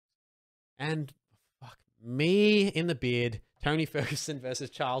And fuck me in the beard. Tony Ferguson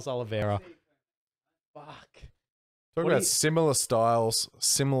versus Charles Oliveira. Fuck. Talk about similar styles,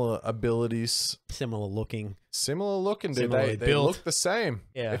 similar abilities. Similar looking. Similar looking, dude. Similarly They built. look the same.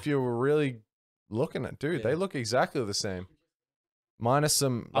 Yeah. If you were really looking at, dude, they look exactly the same. Minus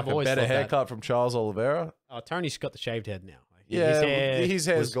some like a better haircut from Charles Oliveira. Oh, Tony's got the shaved head now. Like, yeah, his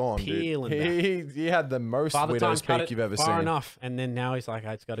hair's gone, dude. He had the most widow's peak you've ever seen. Far enough, and then now he's like,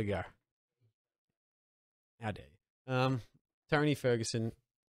 it's got to go. How dare you? Tony Ferguson,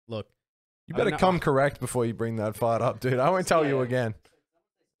 look. You better come correct before you bring that fight up, dude. I won't tell you again.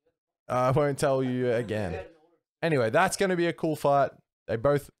 I won't tell you again. Anyway, that's going to be a cool fight. They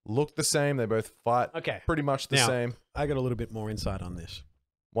both look the same. They both fight pretty much the same. I got a little bit more insight on this.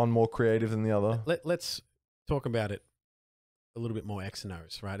 One more creative than the other. Let's talk about it a little bit more X and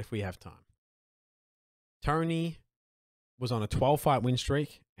O's, right? If we have time. Tony was on a 12-fight win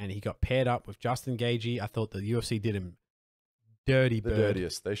streak, and he got paired up with Justin Gaethje. I thought the UFC did him dirty bird. The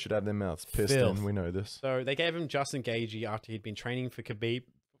dirtiest. They should have their mouths pissed in. We know this. So they gave him Justin Gaethje after he'd been training for Khabib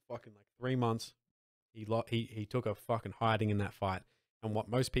for fucking like 3 months. He took a fucking hiding in that fight. And what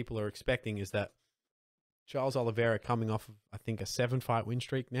most people are expecting is that Charles Oliveira, coming off of, I think, a 7-fight win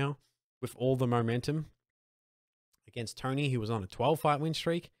streak now, with all the momentum against Tony, who was on a 12-fight win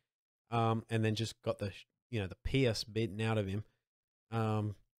streak, and then just got the PS beaten out of him.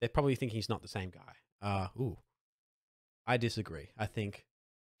 They're probably thinking he's not the same guy. I disagree. I think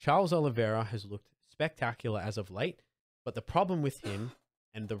Charles Oliveira has looked spectacular as of late, but the problem with him,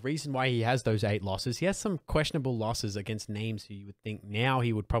 and the reason why he has those 8 losses, he has some questionable losses against names who you would think now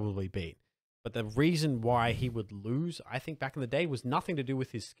he would probably beat. But the reason why he would lose, I think back in the day, was nothing to do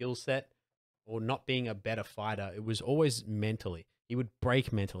with his skill set or not being a better fighter. It was always mentally. He would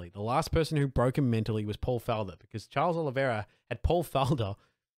break mentally. The last person who broke him mentally was Paul Felder, because Charles Oliveira had Paul Felder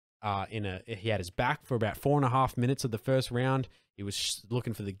he had his back for about 4.5 minutes of the first round. He was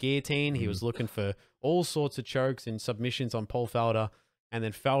looking for the guillotine. He was looking for all sorts of chokes and submissions on Paul Felder. And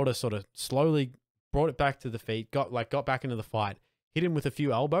then Felder sort of slowly brought it back to the feet, got back into the fight, hit him with a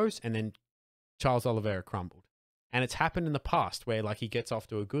few elbows, and then Charles Oliveira crumbled. And it's happened in the past where like he gets off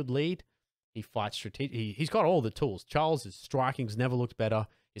to a good lead, he fights strategic. He's got all the tools. Charles' striking's never looked better.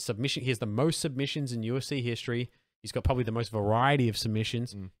 His submission, he has the most submissions in UFC history. He's got probably the most variety of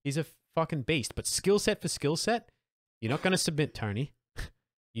submissions. He's a fucking beast. But skill set for skill set, you're not going to submit Tony.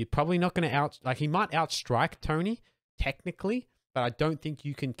 You're probably not going to he might outstrike Tony technically, but I don't think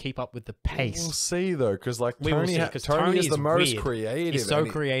you can keep up with the pace. We'll see though, because like Tony is the most creative. He's so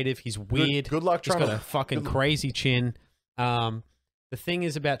creative. He's weird. Good luck trying He's got a fucking crazy chin. The thing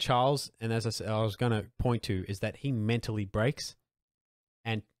is about Charles, and as I said, I was going to point to, is that he mentally breaks.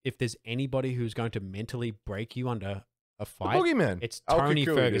 And if there's anybody who's going to mentally break you under a fight, it's Tony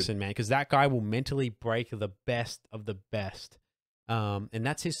Ferguson, man, because that guy will mentally break the best of the best. And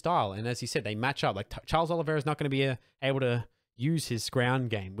that's his style. And as he said, they match up. Like Charles Oliveira is not going to be able to use his ground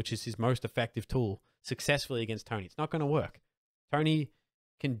game, which is his most effective tool, successfully against Tony. It's not going to work. Tony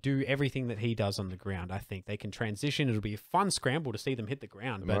can do everything that he does on the ground. I think they can transition. It'll be a fun scramble to see them hit the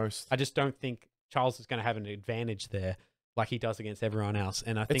ground. But I just don't think Charles is going to have an advantage there like he does against everyone else.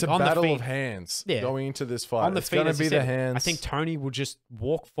 And I think it's a battle of hands going into this fight. It's going to be the hands. I think Tony will just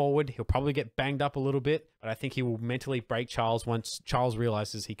walk forward. He'll probably get banged up a little bit, but I think he will mentally break Charles once Charles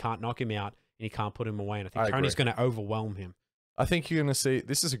realizes he can't knock him out and he can't put him away. And I think Tony's going to overwhelm him. I think you're going to see,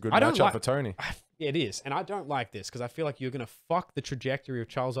 this is a good matchup for Tony. It is. And I don't like this because I feel like you're going to fuck the trajectory of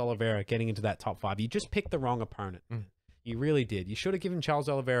Charles Oliveira getting into that top 5. You just picked the wrong opponent. You really did. You should have given Charles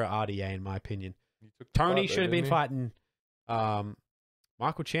Oliveira RDA, in my opinion. Tony should have been fighting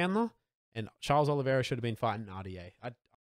Michael Chandler, and Charles Oliveira should have been fighting RDA.